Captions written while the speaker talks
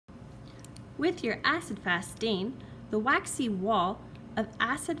With your acid-fast stain, the waxy wall of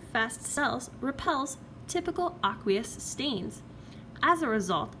acid-fast cells repels typical aqueous stains. As a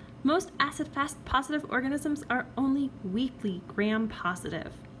result, most acid-fast positive organisms are only weakly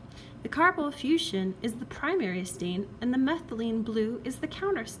gram-positive. The carbofuscin is the primary stain and the methylene blue is the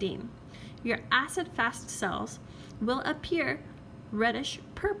counter stain. Your acid-fast cells will appear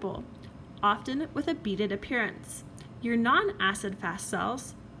reddish-purple, often with a beaded appearance. Your non-acid-fast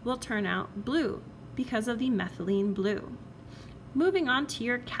cells will turn out blue because of the methylene blue. Moving on to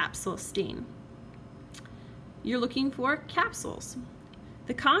your capsule stain. You're looking for capsules.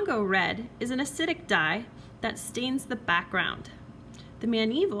 The Congo red is an acidic dye that stains the background. The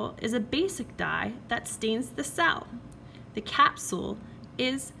Magneval is a basic dye that stains the cell. The capsule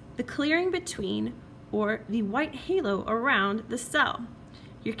is the clearing between or the white halo around the cell.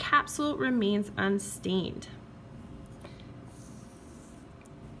 Your capsule remains unstained.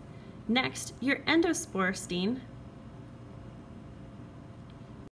 Next, your endospore stain